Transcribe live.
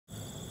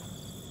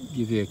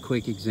give you a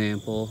quick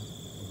example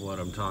of what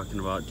I'm talking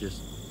about.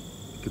 Just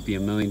it could be a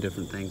million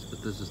different things,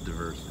 but this is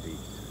diversity.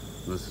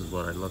 And this is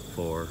what I look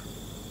for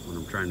when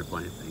I'm trying to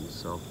plant things.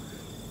 So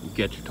you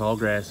get your tall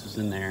grasses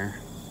in there,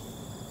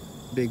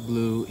 big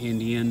blue,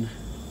 Indian,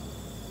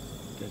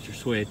 got your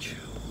switch,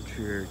 which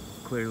are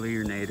clearly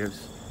your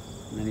natives.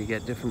 And then you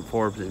get different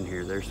forbs in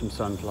here. There's some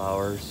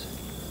sunflowers.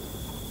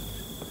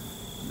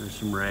 There's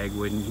some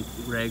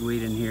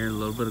ragweed in here, a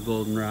little bit of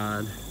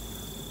goldenrod.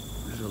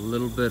 There's a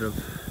little bit of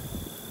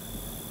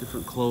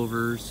different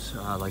clovers,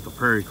 like a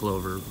prairie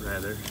clover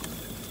rather.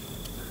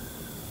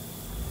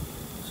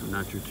 So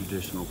not your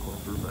traditional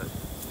clover, but.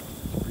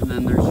 And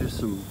then there's just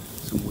some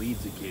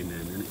weeds that came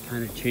in, and it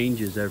kind of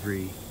changes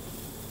every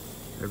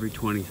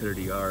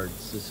 20-30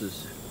 yards. This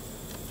is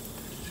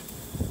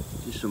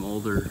just some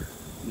older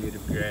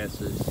native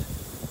grasses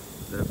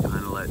that have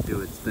kind of let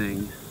do its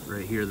thing.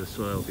 Right here the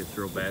soil gets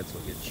real bad, so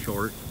it gets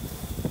short.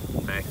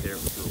 And back there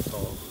it was real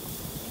tall.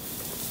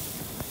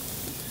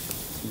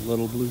 Some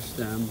little blue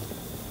stem.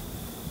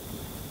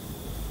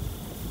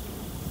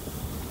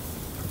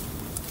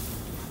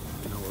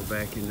 Now we're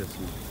back into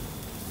some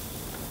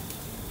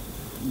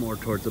more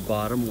towards the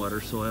bottom, wetter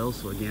soil,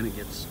 so again it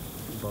gets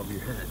above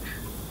your head.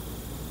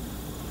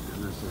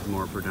 And this is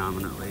more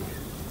predominantly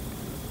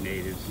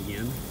natives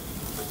again.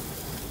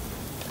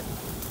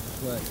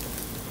 But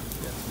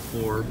got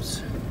some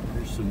forbs.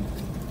 There's some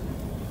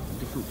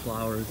different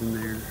flowers in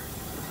there.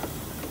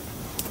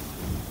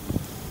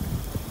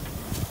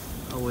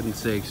 I wouldn't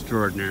say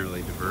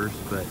extraordinarily diverse,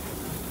 but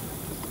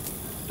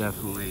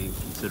definitely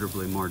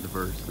considerably more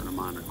diverse than a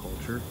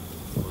monoculture,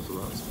 goes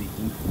without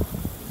speaking.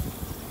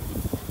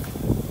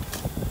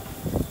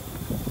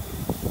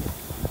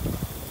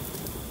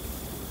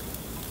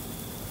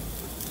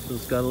 So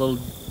it's got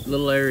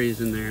little areas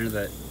in there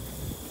that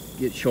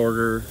get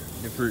shorter,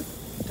 different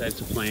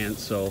types of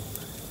plants. So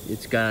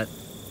it's got,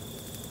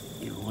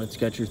 it's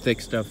got your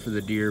thick stuff for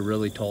the deer,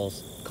 really tall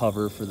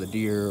cover for the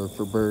deer or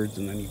for birds,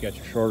 and then you got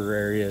your shorter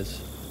areas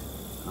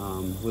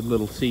with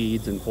little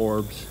seeds and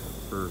forbs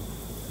for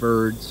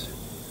birds,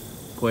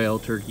 quail,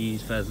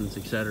 turkeys, pheasants,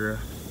 etc.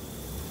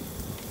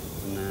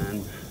 And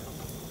then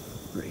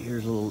right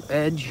here's a little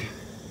edge,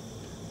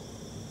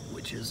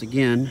 which is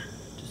again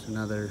just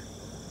another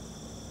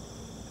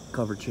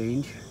cover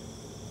change,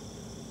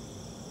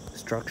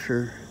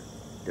 structure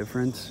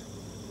difference.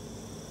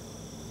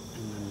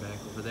 And then back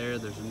over there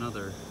there's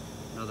another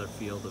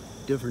field of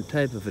different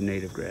type of a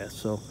native grass.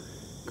 So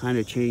kind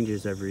of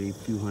changes every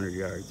few hundred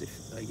yards,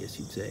 I guess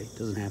you'd say. It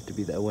doesn't have to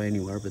be that way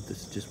anywhere, but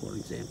this is just one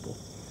example.